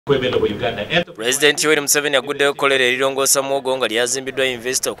Pulezidenti Museveni agguddewo ekkolero erirongoosa muwogo nga lyazimbiddwa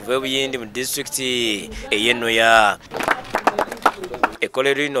investor okuva e Buyindi mu disitulikiti ey'e Nwoya.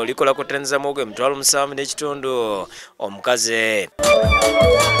 Ekkolero lino likola kuteneza muwogo 7.5 omukaze.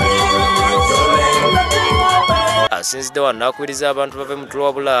 Asinzidde wano n'akubiriza abantu bave mu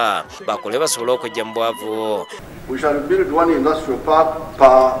tulwabula bakole basobole okujja mu bwavu. We shall build one industrial park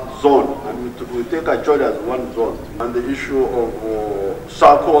per zone, and we take a choice as one zone. And the issue of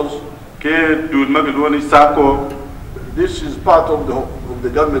circles, this is part of the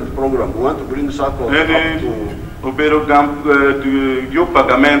government program. We want to bring circles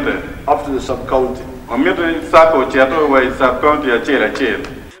up to the sub-county.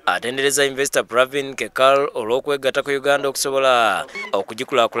 Atendereza investor Pravin Kekal olw'okwegatta ku Uganda okusobola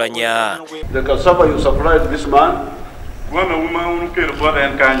okugikulaakulanya. The cassava you supplied this man,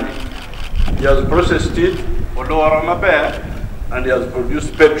 he has processed it and he has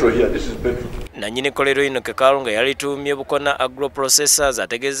produced petrol here. This is petrol. Nannyini ekkolero lino Kekal nga yalituumye Bukona Agro Processors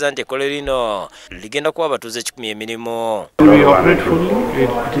ategeeza nti ekkolero lino ligenda kuwa abatuuze 10 emirimu. We operate fully.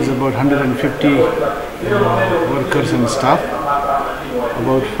 It is about 150 workers and staff.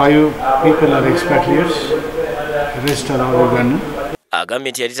 About 5 people are expatriates, the rest are all Ugandan.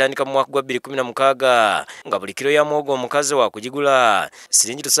 Agambye nti yalitandika mu mwaka gwa 2016 nga buli kilo ya muwogo omukazi wa kugigula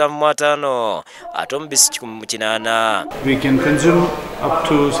siringi 7.5 ate omubisi 18. We can consume up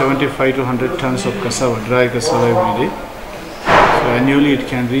to 75 to 100 tons of cassava, dry cassava every day. So annually it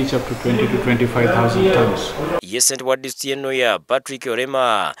can reach up to 20 to 25,000 tons. Ssentebe wa disitulikiti y'e Nwoya Patrick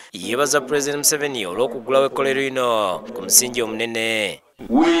Orema yeebaza Pulezidenti Museveni olw'okuggulawo ekkolero lino ku musingi omunene.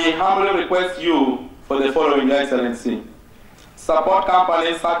 We humbly request you for the following, Your Excellency. Support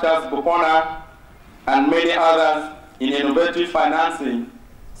companies such as Bukona and many others in innovative financing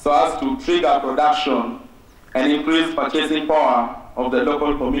so as to trigger production and increase purchasing power of the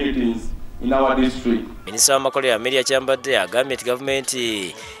local communities in our district. Minisita w'amakolero Amelia Kyambadde agambye nti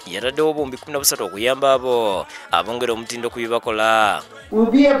gavumenti yataddewo obumbi 13 okuyamba abo abongera omutindo ku bibakola.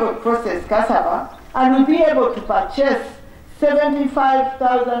 We'll be able to process cassava and we'll be able to purchase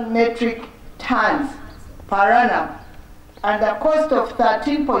 75,000 metric tons per annum, and the cost of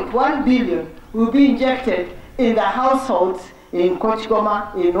 13.1 billion will be injected in the households in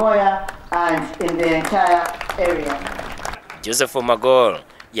Kochigoma, in Nwoya, and in the entire area. Joseph Magol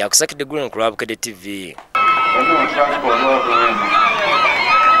yakusakidde Green ku Bukedde TV.